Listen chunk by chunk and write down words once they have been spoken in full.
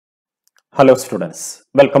Hello students,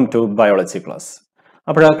 welcome to biology class.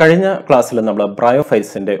 അപ്പോൾ കഴിഞ്ഞ ക്ലാസ്സിൽ നമ്മൾ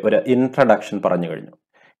ബ്രയോഫൈറ്റ്സിന്റെ ഒരു ഇൻട്രഡക്ഷൻ പറഞ്ഞു കഴിഞ്ഞു.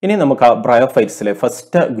 ഇനി നമുക്ക് ആ ബ്രയോഫൈറ്റ്സിലെ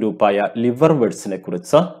ഫസ്റ്റ് ഗ്രൂപ്പായ ലിവർവേർട്സിനെ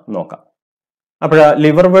കുറിച്ച് നോക്കാം. അപ്പോൾ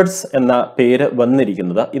ലിവർവേർട്സ് എന്ന പേര്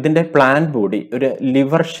വന്നിരിക്കുന്നത് ഇതിന്റെ പ്ലാന്റ് ബോഡി ഒരു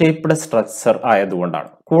ലിവർ ഷേപ്ഡ് സ്ട്രക്ചർ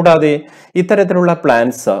ആയതുകൊണ്ടാണ്. കൂടാതെ ഇത്തരത്തിലുള്ള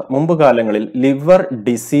പ്ലാന്റ്സ് മുമ്പ് കാലങ്ങളിൽ ലിവർ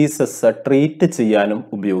ഡിസീസസ് ട്രീറ്റ് ചെയ്യാനും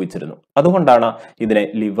ഉപയോഗിച്ചിരുന്നു. അതുകൊണ്ടാണ് ഇതിനെ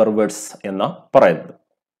ലിവർവേർട്സ് എന്ന് പറയുന്നത്.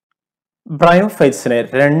 ബ്രയോഫൈറ്റ്സിനെ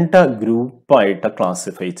രണ്ട് ഗ്രൂപ്പായിട്ട്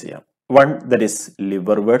ക്ലാസിഫൈ ചെയ്യാം. One that is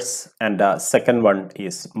ലിവർവേർട്സ് and second one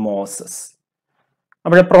is Moses.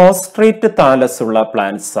 അപ്പോൾ പ്രോസ്ട്രേറ്റ് താലസ് ഉള്ള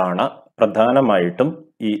പ്ലാന്റ്സ് ആണ് പ്രധാനമായിട്ടും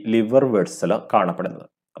ഈ ലിവർവേർട്സിൽ കാണപ്പെടുന്നത്.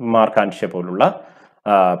 മാർക്കാൻഷ്യ പോലുള്ള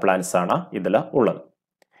പ്ലാന്റ്സ് ആണ് ഇതിൽ ഉള്ളത്.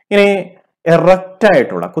 ഇനി എറക്റ്റ്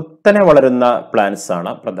ആയിട്ടുള്ള കുത്തനെ വളരുന്ന പ്ലാന്റ്സ്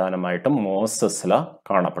ആണ് പ്രധാനമായിട്ടും മോസസിൽ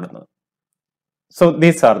കാണപ്പെടുന്നത്. So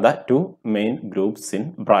these are the two main groups in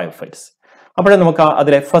bryophytes. അപ്പോൾ നമുക്ക്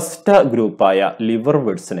അതിലെ ഫസ്റ്റ് ഗ്രൂപ്പായ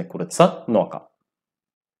ലിവർവേർട്സിനെ കുറിച്ച് നോക്കാം.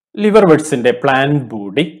 ലിവർവേർട്സിന്റെ പ്ലാന്റ്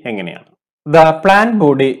ബോഡി എങ്ങനെയാണ്? The plant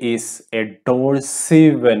body is a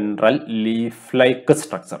dorsiventral leaf-like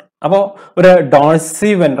structure. അപ്പോൾ ഒരു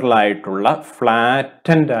dorsiventral ആയിട്ടുള്ള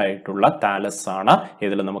ഫ്ലാറ്റൻഡ് ആയിട്ടുള്ള താലസ് ആണ്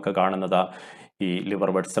ഇതിൽ നമുക്ക് കാണുന്നത്, ഈ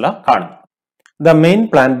ലിവർവേർട്സിൽ കാണുന്നത്. The main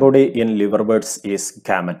plant body in liverworts is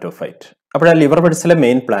gametophyte. അപ്പോൾ ലിവർവേർട്സിലെ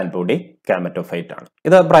മെയിൻ പ്ലാന്റ് ബോഡി ഗാമറ്റോഫൈറ്റ് ആണ്.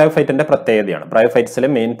 ഇത് ബ്രയോഫൈറ്റിന്റെ പ്രത്യേകതയാണ്. ബ്രയോഫൈറ്റ്സിലെ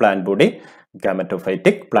main plant body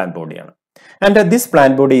gametophytic plant ബോഡിയാണ്. And this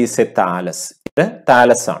plant body is A Thales. ഇത്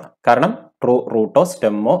താലസ് ആണ്, കാരണം Ruto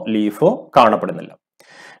സ്റ്റെമ്മോ ലീഫോ കാണപ്പെടുന്നില്ല.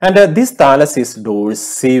 And this Thales is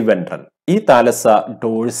ഡോഴ്സിവെൻട്രൽ. ഈ താലസ്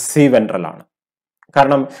ഡോഴ്സിവെൻട്രൽ ആണ്,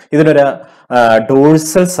 കാരണം ഇതിനൊരു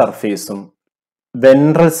ഡോഴ്സൽ സർഫേസും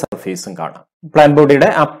വെൻട്രൽ സർഫേസും കാണാം. പ്ലാന്റ് ബോഡിയുടെ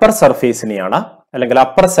അപ്പർ സർഫേസിനെയാണ് അല്ലെങ്കിൽ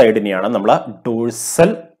അപ്പർ സൈഡിനെയാണ് നമ്മൾ ഡോഴ്സൽ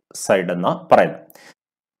സൈഡ് എന്ന് പറയുന്നത്.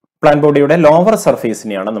 പ്ലാന്റ് ബോഡിയുടെ ലോവർ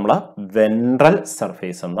സർഫേസിനെയാണ് നമ്മൾ വെൻട്രൽ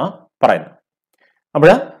സർഫേസ് എന്ന് പറയുന്നത്.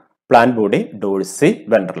 അപ്പോൾ പ്ലാന്റ് ബോഡി ഡോഴ്സി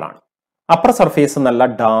വെൻട്രൽ ആണ്. അപ്പർ സർഫേസ് നല്ല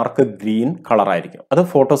ഡാർക്ക് ഗ്രീൻ കളർ ആയിരിക്കും, അത്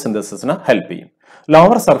ഫോട്ടോസിന്തസിസിന് ഹെൽപ്പ് ചെയ്യും.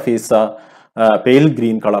 Lower surface pale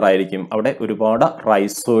green colour ആയിരിക്കും, അവിടെ ഒരുപാട്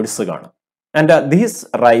റൈസോയിഡ്സ് കാണും. And these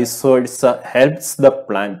rhizoids helps the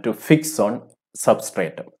plant to fix on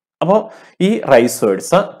substrate. അപ്പോൾ ഈ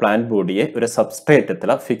റൈസോയിഡ്സ് പ്ലാന്റ് ബോഡിയെ ഒരു സബ്സ്ട്രേറ്റത്തിൽ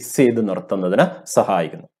ഫിക്സ് ചെയ്ത് നിർത്തുന്നതിന്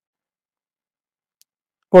സഹായിക്കുന്നു.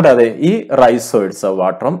 കൂടാതെ ഈ റൈസോയിഡ്സ്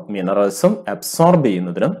വാട്ടറും മിനറൽസും അബ്സോർബ്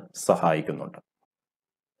ചെയ്യുന്നതിനും സഹായിക്കുന്നുണ്ട്.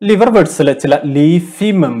 ലിവർവേർട്സിലെ ചില ലീഫി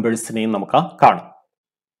മെമ്പേഴ്സിനെയും നമുക്ക് കാണാം.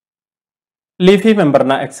 ലീഫി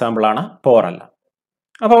മെമ്പറിന് എക്സാമ്പിൾ ആണ് പോറല്ല.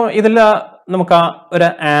 അപ്പോൾ ഇതിൽ നമുക്ക് ഒരു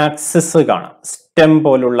ആക്സിസ് കാണാം, സ്റ്റെം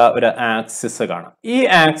പോലുള്ള ഒരു ആക്സിസ് കാണാം. ഈ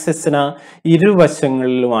ആക്സിസിന്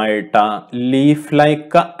ഇരുവശങ്ങളിലുമായിട്ട് ലീഫ്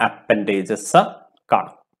ലൈക്ക് അപ്പൻഡേജസ്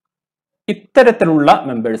കാണാം. ഇത്തരത്തിലുള്ള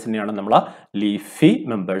മെമ്പേഴ്സിനെയാണ് നമ്മൾ ലീഫി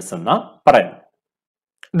മെമ്പേഴ്സ് എന്ന് പറയുന്നത്.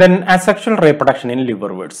 Then asexual reproduction in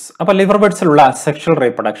ലിവർവേർട്സ്. അപ്പോൾ ലിവർവേർട്സിലുള്ള അസെക്ഷൽ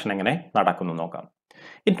റീപ്രൊഡക്ഷൻ എങ്ങനെ നടക്കുന്നു നോക്കാം.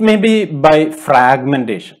 It may be by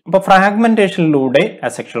fragmentation. അപ്പൊ ഫ്രാഗ്മെന്റേഷനിലൂടെ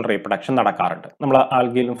അസെക്ഷൽ റീപ്രൊഡക്ഷൻ നടക്കാറുണ്ട്. നമ്മൾ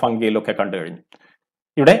ആൽഗയിലും ഫംഗയിലും ഒക്കെ കണ്ടു കഴിഞ്ഞു.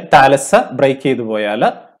 ഇവിടെ താലസ് ബ്രേക്ക് ചെയ്തു പോയാൽ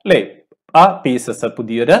അല്ലേ, ആ പീസസ്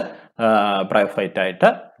പുതിയൊരു ബ്രയോഫൈറ്റ് ആയിട്ട്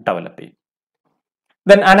ഡെവലപ്പ് ചെയ്യും.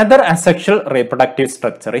 Then another asexual reproductive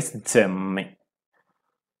structure is ജെമ്മെ.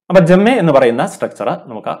 അപ്പൊ ജെമ്മെ എന്ന് പറയുന്ന സ്ട്രക്ചർ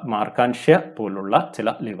നമുക്ക് മാർക്കാൻഷ്യ പോലുള്ള ചില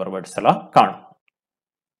ലിവർവേർട്സിൽ കാണും.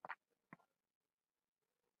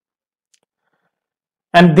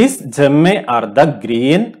 And these gemmae are the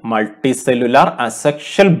green multicellular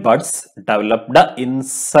asexual buds developed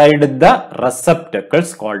inside the receptacles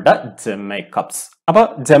called gemmae cups. അപ്പോൾ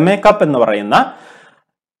gemmae cup എന്ന് പറയുന്ന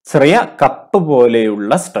ചെറിയ കപ്പ്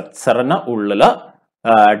പോലെയുള്ള സ്ട്രക്ചറിന് ഉള്ളിൽ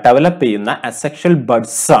ഡെവലപ്പ് ചെയ്യുന്ന അസെക്ഷൽ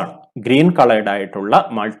ബഡ്സ് ആണ്. ഗ്രീൻ കളേർഡ് ആയിട്ടുള്ള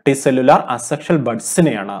മൾട്ടിസെല്ലുലാർ അസെക്ഷൽ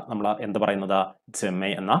ബഡ്സിനെയാണ് നമ്മൾ എന്ത് പറയുന്നത്,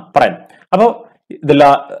 ജെമ്മെ എന്ന് പറയുന്നത്. അപ്പോൾ ഇതിൽ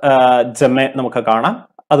ജെമ്മെ നമുക്ക് കാണാം.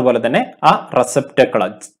 അതുപോലെ തന്നെ ആ റെസെപ്റ്റക്കിൾ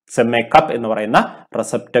ജെമ്മെ കപ്പ് എന്ന് പറയുന്ന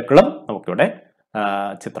റെസെപ്റ്റക്കിളും നമുക്കിവിടെ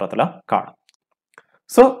ചിത്രത്തിൽ കാണാം.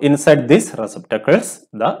 So inside these റെസെപ്റ്റക്കിൾസ്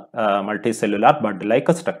the multicellular bud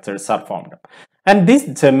like structures are formed and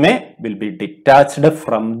these ജെമ്മെ will be detached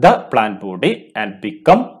from the plant body and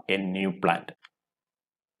become A new plant.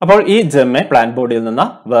 അപ്പോൾ ഈ ജെമ്മെ പ്ലാന്റ് ബോഡിയിൽ നിന്ന്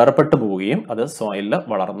വേർപെട്ടു പോവുകയും അത് സോയിലിൽ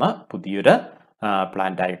വളർന്ന പുതിയൊരു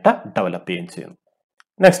പ്ലാന്റ് ആയിട്ട് ഡെവലപ്പ് ചെയ്യുകയും ചെയ്യുന്നു.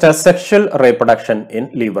 Next sexual reproduction in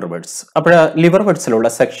ലിവർവേർട്സ്. അപ്പോൾ ലിവർവേർട്സിലുള്ള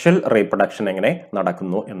സെക്ഷൽ റീപ്രൊഡക്ഷൻ എങ്ങനെ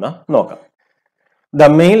നടക്കുന്നു എന്ന് നോക്കാം. The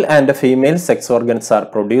male and female sex organs are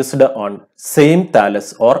produced on same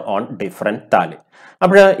Thales or on different താലി.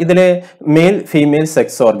 അപ്പോൾ ഇതിലെ മെയിൽ ഫീമെയിൽ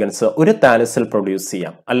സെക്സ് ഓർഗൻസ് ഒരു താലസിൽ പ്രൊഡ്യൂസ്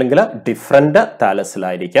ചെയ്യാം, അല്ലെങ്കിൽ ഡിഫറെന്റ്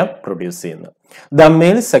താലസിലായിരിക്കാം പ്രൊഡ്യൂസ് ചെയ്യുന്നത്. The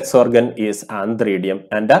male sex organ is antheridium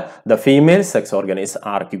and the female sex organ is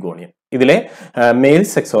archegonium. ഇതിലെ male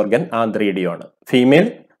sex organ ആന്ത്രീഡിയം ആണ്, female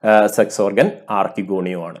sex organ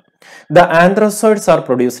archegonium ആണ്. The anthrozoids are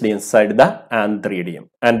produced inside the antheridium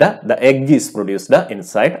and the egg is produced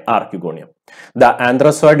inside archegonium. The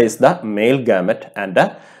anthrozoid is the male gamete and the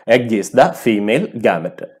egg is the female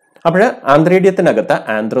gamete. അപ്പോൾ ആന്ത്രീഡിയത്തിനകത്ത്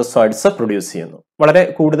antherozoids produce ചെയ്യുന്നു, വളരെ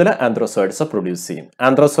കൂടുതൽ antherozoids produce ചെയ്യും.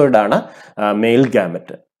 ആന്ത്രോസോയിഡ് ആണ് mail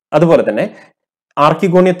gamut. അതുപോലെ തന്നെ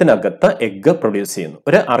ആർക്കിഗോണിയത്തിനകത്ത് egg produce ചെയ്യുന്നു.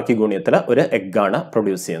 ഒരു ആർക്കിഗോണിയത്തിൽ ഒരു എഗ്ഗാണ്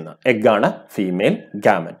പ്രൊഡ്യൂസ് ചെയ്യുന്നത്, എഗ്ഗാണ് ഫീമെയിൽ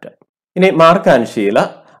ഗാമറ്റ്. ഇനി മാർക്കാൻഷിയിൽ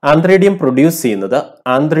ആന്ത്രീഡിയം പ്രൊഡ്യൂസ് ചെയ്യുന്നത്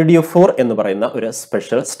ആന്ത്രീഡിയോഫോർ എന്ന് പറയുന്ന ഒരു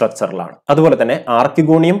സ്പെഷ്യൽ സ്ട്രക്ചറിലാണ്. അതുപോലെ തന്നെ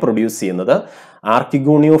ആർക്കിഗോണിയം പ്രൊഡ്യൂസ് ചെയ്യുന്നത്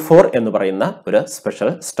ആർക്കിഗോണിയോഫോർ എന്ന് പറയുന്ന ഒരു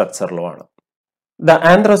special സ്ട്രക്ചറിലുമാണ്. The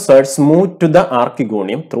anthrozoids move to the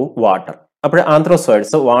archegonium through water. അപ്പോൾ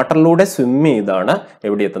ആന്ത്രോസോയിഡ്സ് വാട്ടറിലൂടെ സ്വിം ചെയ്താണ്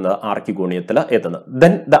എവിടെ എത്തുന്നത്, ആർക്കിഗോണിയത്തിൽ എത്തുന്നത്.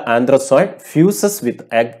 Then the anthrozoid fuses with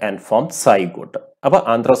egg and forms zygote. അപ്പോൾ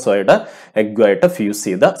ആന്ത്രോസോയിഡ് എഗ്ഗുമായിട്ട് ഫ്യൂസ്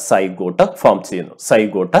ചെയ്ത് സൈഗോട്ട് ഫോം ചെയ്യുന്നു.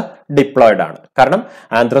 സൈഗോട്ട് ഡിപ്ലോയിഡ് ആണ്, കാരണം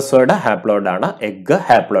ആന്ത്രോസോയിഡ് ഹാപ്ലോയിഡ് ആണ്, എഗ്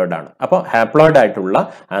ഹാപ്ലോയിഡ് ആണ്. അപ്പോൾ ഹാപ്ലോയിഡ് ആയിട്ടുള്ള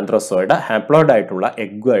ആന്ത്രോസോയിഡ് ഹാപ്ലോയിഡ് ആയിട്ടുള്ള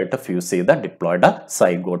എഗ്ഗുമായിട്ട് ഫ്യൂസ് ചെയ്ത് ഡിപ്ലോയിഡ്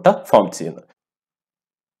സൈഗോട്ട് ഫോം ചെയ്യുന്നു.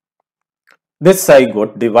 This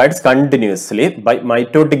zygote divides continuously by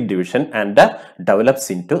mitotic division and develops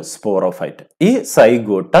into sporophyte. ഈ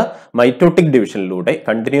സൈഗോട്ട് മൈറ്റോട്ടിക് ഡിവിഷനിലൂടെ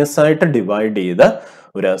കണ്ടിന്യൂസ് ആയിട്ട് ഡിവൈഡ് ചെയ്ത്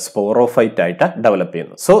ഒരു സ്പോറോഫൈറ്റ് ആയിട്ട് ഡെവലപ്പ്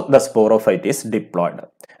ചെയ്യുന്നു. So the sporophyte is diploid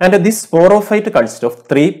and this sporophyte consist of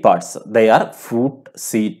 3 parts. They are fruit,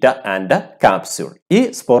 സീറ്റ and capsule. ഈ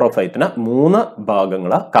സ്പോറോഫൈറ്റിന് 3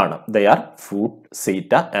 ഭാഗങ്ങൾ കാണാം. They are fruit,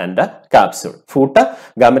 സീറ്റ and capsule. Fruit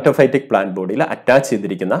gametophytic plant ബോഡിയിൽ അറ്റാച്ച്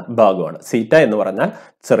ചെയ്തിരിക്കുന്ന ഭാഗമാണ്. സീറ്റ എന്ന് പറഞ്ഞാൽ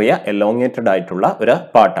ചെറിയ എലോങ്ങേറ്റഡ് ആയിട്ടുള്ള ഒരു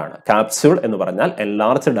പാർട്ടാണ്. കാപ്സ്യൂൾ എന്ന് പറഞ്ഞാൽ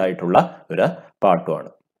എൻലാർജ്ഡ് ആയിട്ടുള്ള ഒരു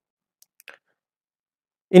പാർട്ടുമാണ്.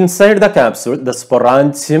 Inside the capsule, the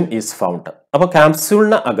sporangium is found. അപ്പോൾ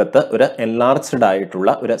ക്യാപ്സ്യൂളിന് അകത്ത് ഒരു എൻലാർജ്ഡ് ആയിട്ടുള്ള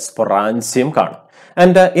ഒരു സ്പൊറാഞ്ചിയം കാണും.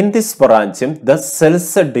 And in this sporangium the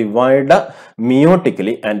cells divide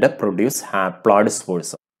മിയോട്ടിക്കലി and produce haploid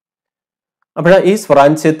spores. അപ്പോൾ ഈ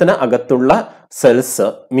സ്പൊറാഞ്ചിയത്തിന് അകത്തുള്ള സെൽസ്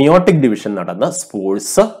മിയോട്ടിക് ഡിവിഷൻ നടന്ന്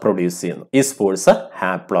സ്പോർസ് പ്രൊഡ്യൂസ് ചെയ്യുന്നു. ഈ സ്പോർസ്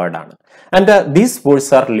ഹാപ്ലോയിഡ് ആണ്. And these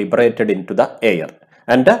spores R liberated in to the air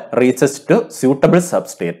and reaches to suitable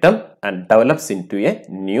substratum and develops into a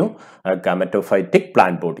new gametophytic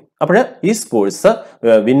plant body. അപ്പോൾ ഈ spores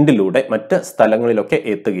വിൻഡിലൂടെ മറ്റ് സ്ഥലങ്ങളിലൊക്കെ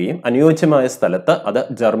എത്തുകയും അനുയോജ്യമായ സ്ഥലത്ത് അത്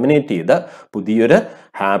ജെർമിനേറ്റ് ചെയ്ത് പുതിയൊരു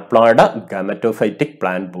haploid gametophytic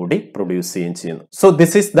plant body produce ചെയ്യുകയും ചെയ്യുന്നു. So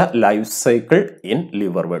this is the life cycle in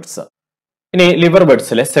ലിവർവേർട്സ്. ഇനി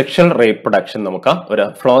ലിവർവേർട്സിലെ സെക്ഷൽ റീപ്രൊഡക്ഷൻ നമുക്ക് ഒരു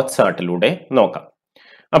ഫ്ലോ ചാർട്ടിലൂടെ നോക്കാം.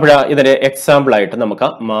 അപ്പോൾ ഇതിന്റെ എക്സാമ്പിൾ ആയിട്ട് നമുക്ക്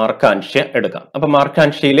മാർക്കാൻഷ്യ എടുക്കാം. അപ്പൊ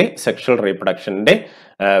മാർക്കാൻഷ്യയിലെ സെക്ഷൽ റീപ്രൊഡക്ഷന്റെ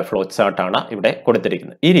ഫ്ലോ ചാർട്ടാണ് ഇവിടെ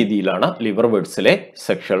കൊടുത്തിരിക്കുന്നത്. ഈ രീതിയിലാണ് ലിവർവേർട്സിലെ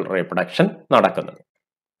സെക്ഷൽ റീപ്രൊഡക്ഷൻ നടക്കുന്നത്.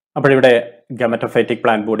 അപ്പോൾ ഇവിടെ ഗാമറ്റോഫൈറ്റിക്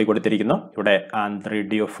പ്ലാന്റ് ബോഡി കൊടുത്തിരിക്കുന്നു, ഇവിടെ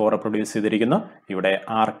ആന്ത്രീഡിയോഫോറ പ്രൊഡ്യൂസ് ചെയ്തിരിക്കുന്നു, ഇവിടെ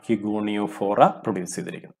ആർക്കിഗോണിയോഫോറ പ്രൊഡ്യൂസ്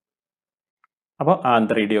ചെയ്തിരിക്കുന്നു. അപ്പോൾ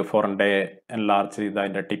ആന്ത്രീഡിയോഫോറിന്റെ എൻലാർജ് ചെയ്ത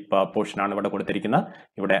അതിന്റെ ടിപ്പ് പോർഷനാണ് ഇവിടെ കൊടുത്തിരിക്കുന്നത്,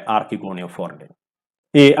 ഇവിടെ ആർക്കിഗോണിയോഫോറിന്റെ.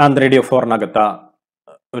 ഈ ആന്ത്രീഡിയോഫോറിനകത്ത്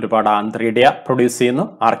ഒരുപാട് ആന്ത്രീഡിയ പ്രൊഡ്യൂസ് ചെയ്യുന്നു,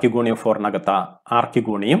 ആർക്കിഗോണിയോഫോറിനകത്ത്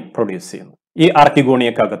ആർക്കിഗോണിയം പ്രൊഡ്യൂസ് ചെയ്യുന്നു. ഈ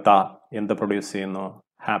ആർക്കിഗോണിയക്കകത്ത് എന്ത് പ്രൊഡ്യൂസ് ചെയ്യുന്നു,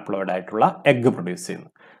 ഹാപ്ലോയിഡ് ആയിട്ടുള്ള എഗ് പ്രൊഡ്യൂസ് ചെയ്യുന്നു.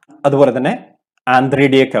 അതുപോലെ തന്നെ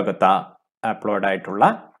ആന്ത്രീഡിയക്കകത്ത് ഹാപ്ലോയിഡ് ആയിട്ടുള്ള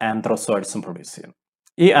ആന്ത്രോസോയിഡ്സും പ്രൊഡ്യൂസ് ചെയ്യുന്നു.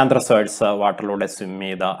 ഈ ആന്ത്രോസോയിഡ്സ് വാട്ടറിലൂടെ സ്വിം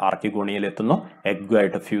ചെയ്ത് ആർക്കിഗോണിയയിൽ എത്തുന്നു,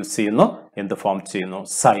 എഗ്ഗുമായിട്ട് ഫ്യൂസ് ചെയ്യുന്നു, എന്ത് ഫോം ചെയ്യുന്നു,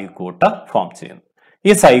 സൈഗോട്ട് ഫോം ചെയ്യുന്നു.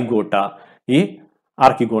 ഈ സൈഗോട്ട് ഈ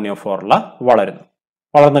ആർക്കിഗോണിയോഫോറിൽ വളരുന്നു.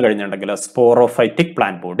 വളർന്നു കഴിഞ്ഞിട്ടുണ്ടെങ്കിൽ സ്പോറോഫൈറ്റിക്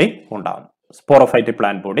പ്ലാന്റ് ബോഡി ഉണ്ടാകും. സ്പോറോഫൈറ്റിക്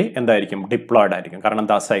പ്ലാന്റ് ബോഡി എന്തായിരിക്കും, ഡിപ്ലോയിഡ് ആയിരിക്കും. കാരണം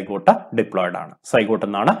എന്താ, സൈഗോട്ട് ഡിപ്ലോയിഡ് ആണ്. സൈഗോട്ട്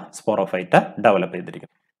എന്നാണ് സ്പോറോഫൈറ്റ് ഡെവലപ്പ്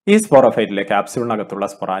ചെയ്തിരിക്കുന്നത്. ഈ സ്പോറോഫൈറ്റിലെ ക്യാപ്സ്യൂളിനകത്തുള്ള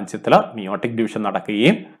സ്പൊറാഞ്ചിയത്തിൽ മിയോട്ടിക് ഡിവിഷൻ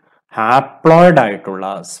നടക്കുകയും ഹാപ്ലോയിഡ്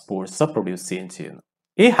ആയിട്ടുള്ള സ്പോർസ് പ്രൊഡ്യൂസ് ചെയ്യുകയും ചെയ്യുന്നു.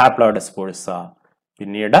 ഈ ഹാപ്ലോയിഡ് സ്പോർസ്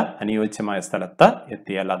പിന്നീട് അനുയോജ്യമായ സ്ഥലത്ത്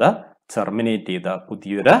എത്തിയാൽ അത് ജെർമിനേറ്റ് ചെയ്ത്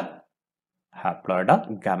പുതിയൊരു haploid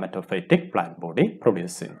gametophytic plant body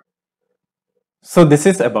produce ചെയ്യുന്നു. So this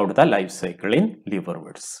is about the life cycle in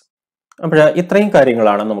liverworts. അപ്പോൾ ഇത്രയും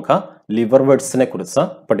കാര്യങ്ങളാണ് നമുക്ക് ലിവർവേർട്സിനെ കുറിച്ച്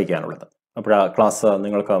പഠിക്കാനുള്ളത്. അപ്പോൾ ക്ലാസ്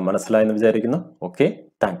നിങ്ങൾക്ക് മനസ്സിലായെന്ന് വിചാരിക്കുന്നു. Okay,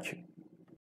 thank you.